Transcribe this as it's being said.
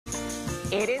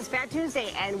It is Fat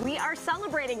Tuesday, and we are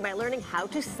celebrating by learning how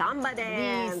to samba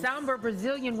dance. The Samba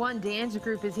Brazilian One dance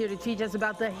group is here to teach us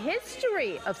about the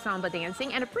history of samba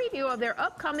dancing and a preview of their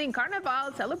upcoming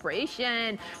Carnivale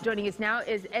celebration. Joining us now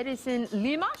is Edilson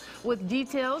Lima with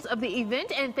details of the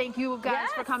event, and thank you guys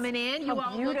for coming in. You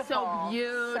all look so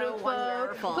beautiful, so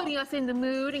wonderful, putting us in the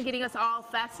mood and getting us all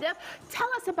festive. Tell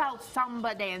us about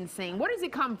samba dancing. Where does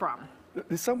it come from?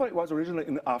 The samba was originally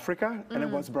in Africa, and it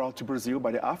was brought to Brazil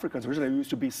by the Africans. Originally, it used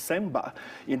to be samba,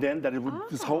 and then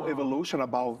this whole evolution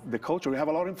about the culture. We have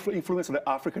a lot of influence of the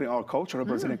African in our culture, the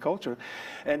Brazilian culture,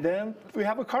 and then we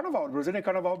have a carnival. Brazilian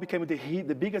Carnival became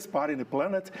the biggest party in the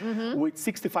planet, with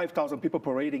 65,000 people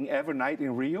parading every night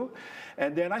in Rio.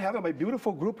 And then I have my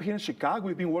beautiful group here in Chicago.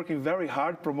 We've been working very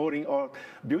hard promoting our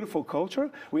beautiful culture.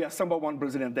 We are Samba One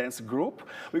Brazilian dance group.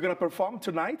 We're going to perform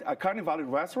tonight at Carnivale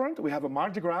restaurant. We have a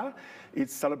Mardi Gras.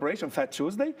 It's celebration, Fat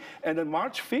Tuesday. And then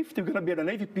March 5th, we're going to be at an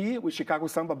AVP with Chicago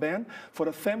Samba Band for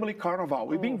the family carnival.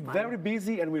 We've been very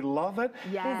busy, and we love it.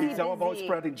 It's all about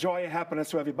spreading joy and happiness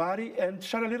to everybody and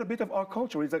share a little bit of our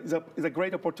culture. It's a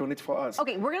great opportunity for us.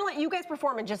 Okay, we're going to let you guys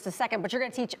perform in just a second, but you're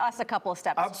going to teach us a couple of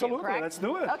steps. Absolutely, too, let's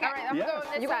do it. Okay, all right, I'm going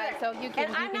this side, so you can.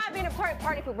 And I'm not being a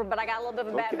party pooper, but I got a little bit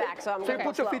of a bad back, so I'm going to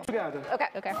put your feet together. Okay.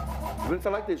 We're going to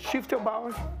like this. Shift your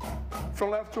balance from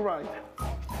left to right.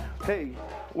 Hey,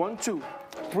 1, 2,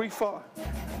 3, 4.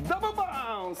 Double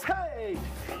bounce. Hey,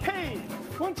 hey.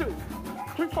 1, 2,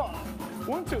 3, 4.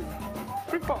 1, 2,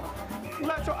 3, 4.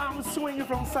 Let your arms swing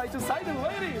from side to side. And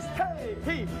ladies, hey,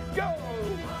 hey, go.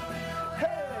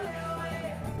 Hey.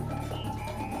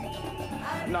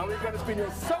 Now we're going to spin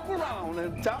yourself around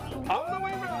and tap all the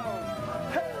way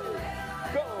around. Hey,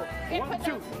 go. 1,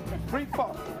 2, 3, 4.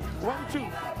 1, 2,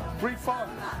 3, 4.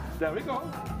 There we go.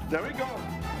 There we go.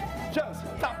 Just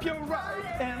tap your right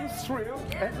and thrill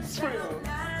and thrill.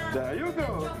 There you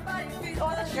go.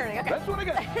 Oh, that's turning. Okay. Let's do it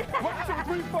again. 1,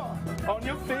 2, 3, 4. On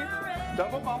your feet,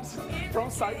 double bounce from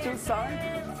side to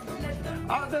side.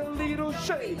 Other little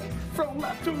shake from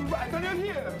left to right on your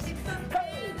hips.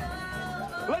 Hey,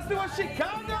 let's do a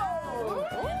Chicago.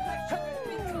 Hey.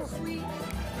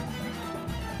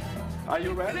 Are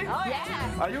you ready? Oh,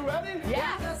 yeah. Are you ready?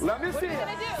 Yeah. Let me see it.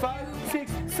 Do? 5,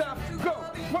 6, 7, go.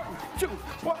 1, 2,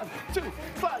 1, 2,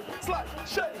 slide, slide,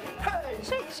 shake, hey.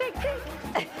 Shake, shake, shake.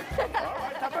 All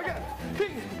right, tap again.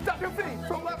 Tap your feet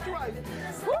from left to right.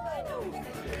 Woo!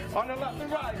 On the left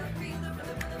and right.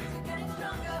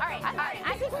 All right.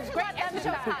 I think we should let them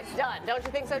show us how it's done. Don't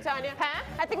you think so, Tanya? Huh?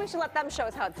 I think we should let them show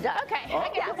us how it's done. Okay, I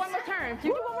can do one more turn.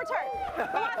 You do one more turn. We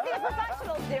want to see the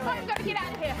professionals do it. I'm going to get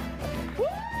out of here. Woo!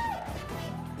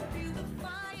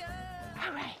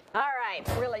 All right,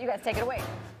 we're going to let you guys take it away.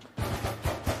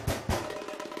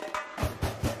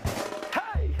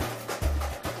 Hey!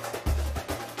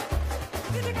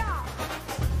 Here we go.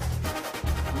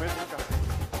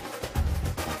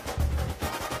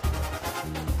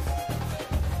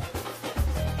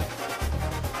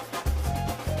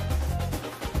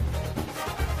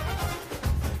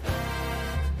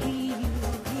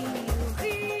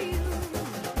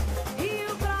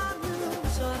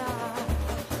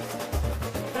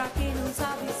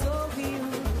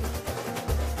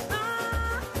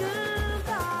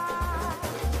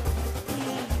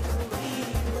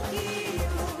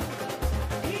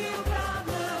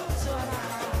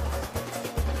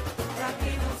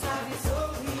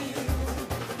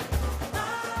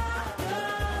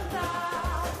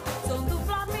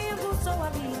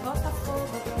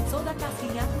 Sou da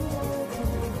casinha do ovo,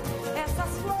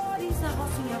 essas flores na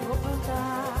rocinha vou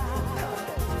plantar.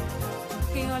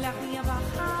 Quem olha a minha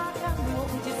barraca,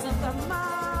 morro de Santa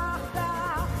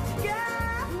Marta,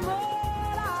 quer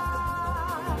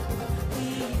morar.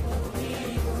 Rio,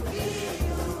 Rio,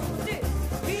 Rio,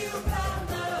 Rio pra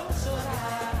não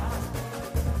chorar.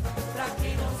 Pra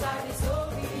quem não sabe, sou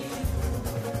Rio.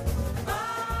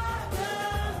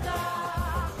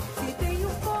 Se tenho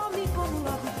fome, como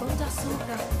logo pão de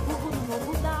açúcar.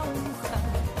 Morro da Urca.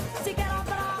 Se quer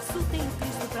abraço, tem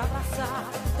Cristo pra abraçar.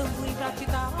 Tamborim pra te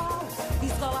dar,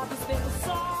 escolados pelo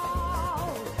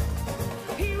sol.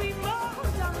 Rio e morro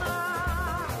de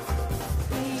amar.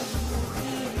 Rio,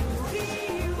 Rio,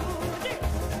 Rio,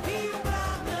 Rio pra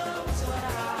não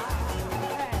chorar.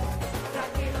 Pra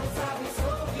quem não sabe,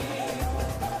 sou Rio.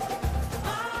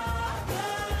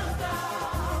 Canta.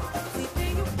 Se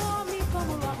tenho fome,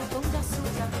 como logo pão de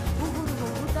açúcar.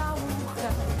 Morro da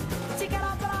Urca. Se quer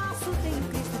abraço, tenho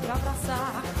Cristo pra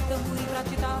abraçar. Tamborim pra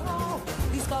te dar,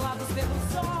 escolados pelo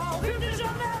sol. Rio de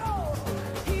Janeiro,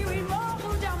 Rio e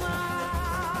morro de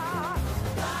amar.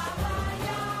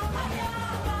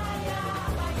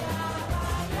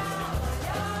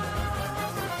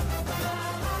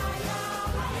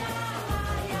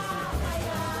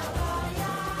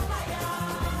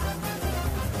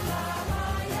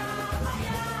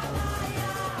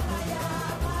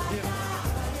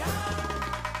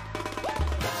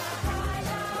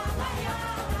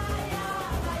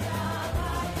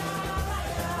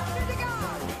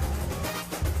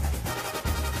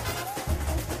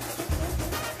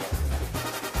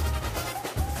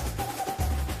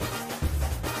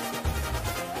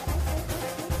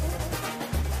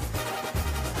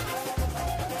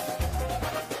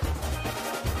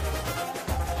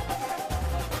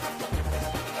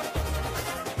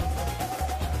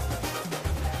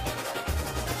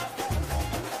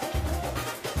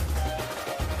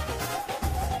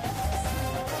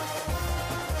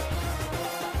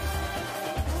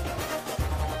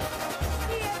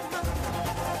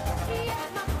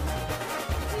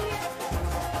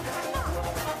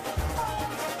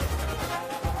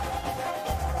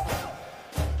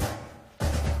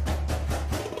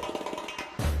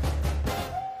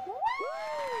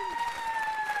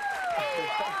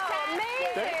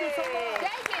 Amazing. Thank you so much.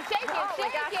 Shake it, Oh my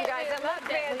gosh, you guys, that was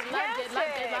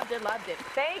fantastic. Loved it.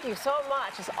 Thank you so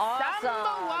much. It's awesome.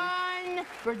 Samba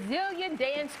Brazilian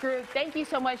dance group. Thank you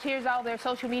so much. Here's all their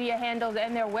social media handles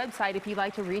and their website if you'd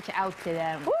like to reach out to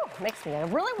them. Woo, makes me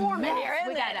really warm in here,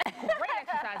 isn't we got it? a great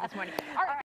exercise this morning. All right.